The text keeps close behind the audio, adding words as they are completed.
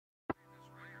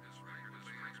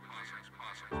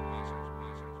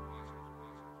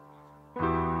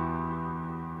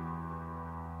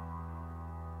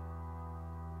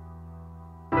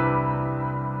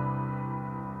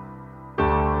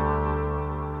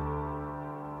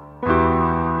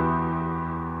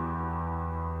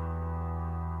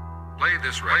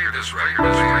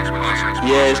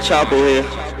Yeah, it's Chapo here.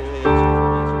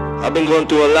 I've been going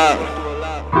through a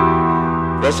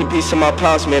lot. Rest in peace to my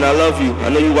pops, man, I love you. I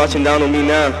know you watching down on me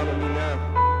now.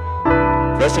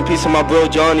 Rest in peace to my bro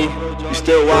Johnny, you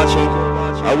still watching.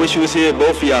 I wish you was here,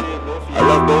 both of y'all. I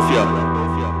love both of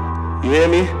y'all. You hear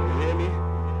me?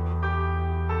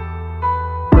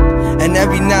 And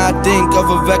every night I think of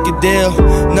a record deal,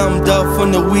 numbed up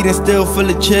from the weed and still full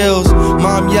of chills.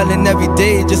 Mom yelling every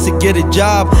day just to get a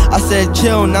job. I said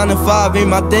chill, 9 to 5 ain't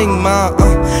my thing, ma.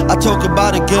 I talk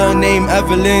about a girl named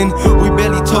Evelyn. We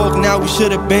barely talk now, we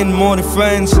should've been more than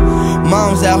friends.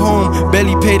 Mom's at home,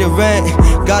 barely pay the rent.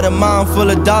 Got a mom full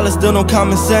of dollars, still no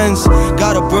common sense.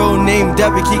 Got a bro named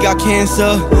Derek, he got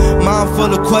cancer. Mom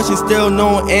full of questions, still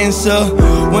no answer.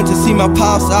 Went to see my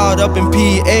pops out up in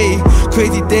PA.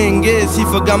 Crazy thing is, he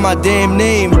forgot my damn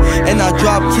name. And I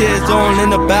dropped tears on in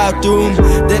the bathroom.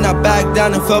 Then I backed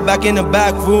down and fell back in the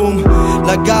back room.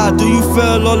 Like, God, do you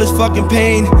feel all this fucking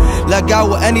pain? Like, God,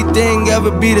 will anything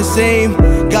ever be the same?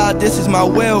 God, this is my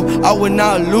will, I would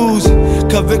not lose.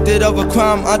 Convicted of a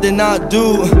crime I did not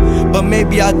do. But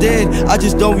maybe I did, I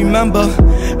just don't remember.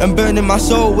 And burning my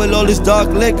soul with all this dark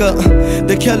liquor.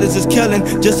 The killers is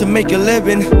killing just to make a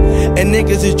living. And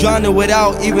niggas is drowning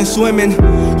without even swimming.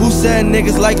 Who said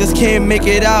niggas like us can't make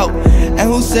it out? And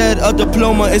who said a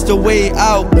diploma is the way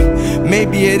out?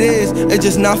 Maybe it is, it's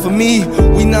just not for me.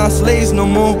 We not slaves no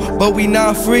more, but we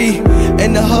not free.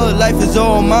 In the hood, life is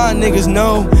all my niggas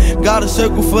know. Got a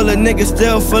circle full of niggas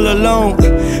still feel alone.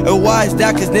 And why is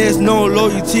that? Cause there's no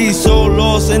loyalty. So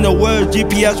lost in the world,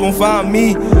 GPS won't find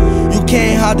me. You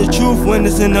can't hide the truth when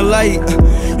it's in the light.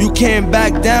 You can't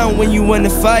back down when you in the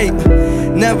fight.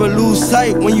 Never lose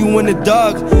sight when you in the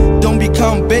dark. Don't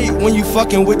become bait when you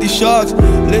fucking with these sharks.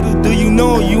 Little do you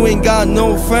know you ain't got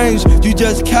no friends. You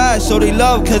just cash so they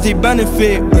love cause they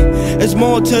benefit. It's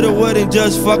more to the world than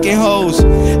just fucking hoes.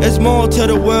 It's more to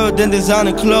the world than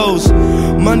designer clothes.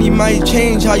 Money might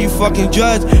change how you fucking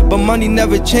dress, but money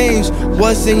never changed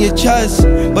what's in your chest.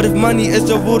 But if money is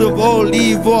the root of all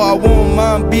evil, I won't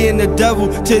mind being the devil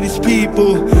to these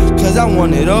people. Cause I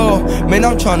want it all, man,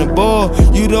 I'm tryna ball.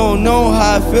 You don't know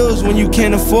how it feels when you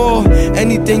can't afford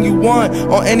anything you want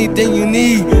or anything you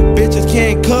need. Bitches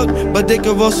can't cook, but they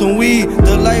can roll some weed.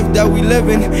 The life that we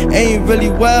living ain't really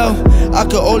well. I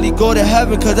could only go to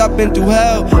heaven cause I've been through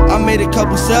hell. I made a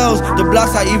couple sales, the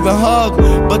blocks I even hug.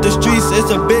 But the streets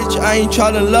is a bitch I ain't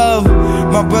tryna love.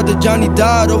 My brother Johnny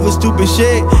died over stupid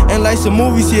shit. And like some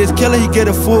movies, he is killer, he get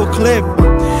a full clip.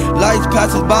 Lights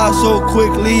passes by so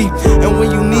quickly. And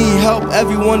when you need help,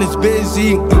 everyone is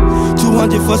busy.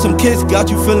 200 for some kids, got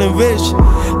you feeling rich.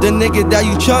 The nigga that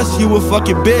you trust, he a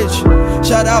fucking bitch.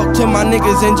 Shout out to my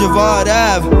niggas in Javard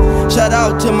Ave. Shout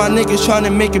out to my niggas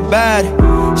tryna make it bad.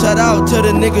 Shout out to the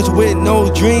niggas with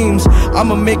no dreams.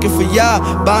 I'ma make it for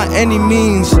y'all by any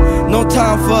means. No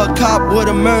time for a cop with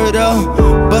a murder,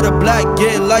 but a black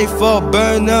get life for a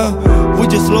burner. We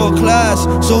just low class,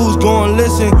 so who's gonna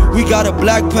listen? We got a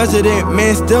black president,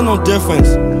 man, still no difference.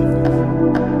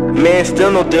 Man,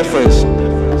 still no difference.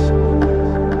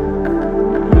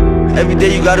 Every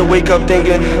day you gotta wake up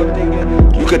thinking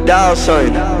you could die or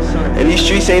something. And these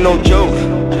streets ain't no joke.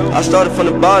 I started from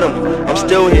the bottom, I'm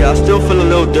still here, I still feel a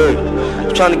little dirt.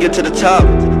 I'm trying to get to the top.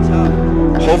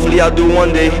 Hopefully I'll do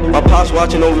one day. My pop's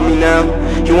watching over me now.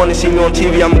 He wanna see me on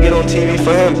TV, I'ma get on TV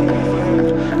for him.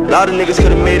 A lot of niggas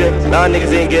could've made it, a lot of niggas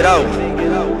didn't get out.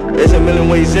 There's a million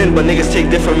ways in, but niggas take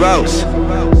different routes.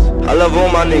 I love all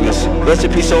my niggas. Rest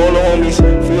in peace to all the homies,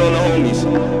 free all the homies.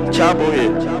 Chapo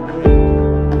here.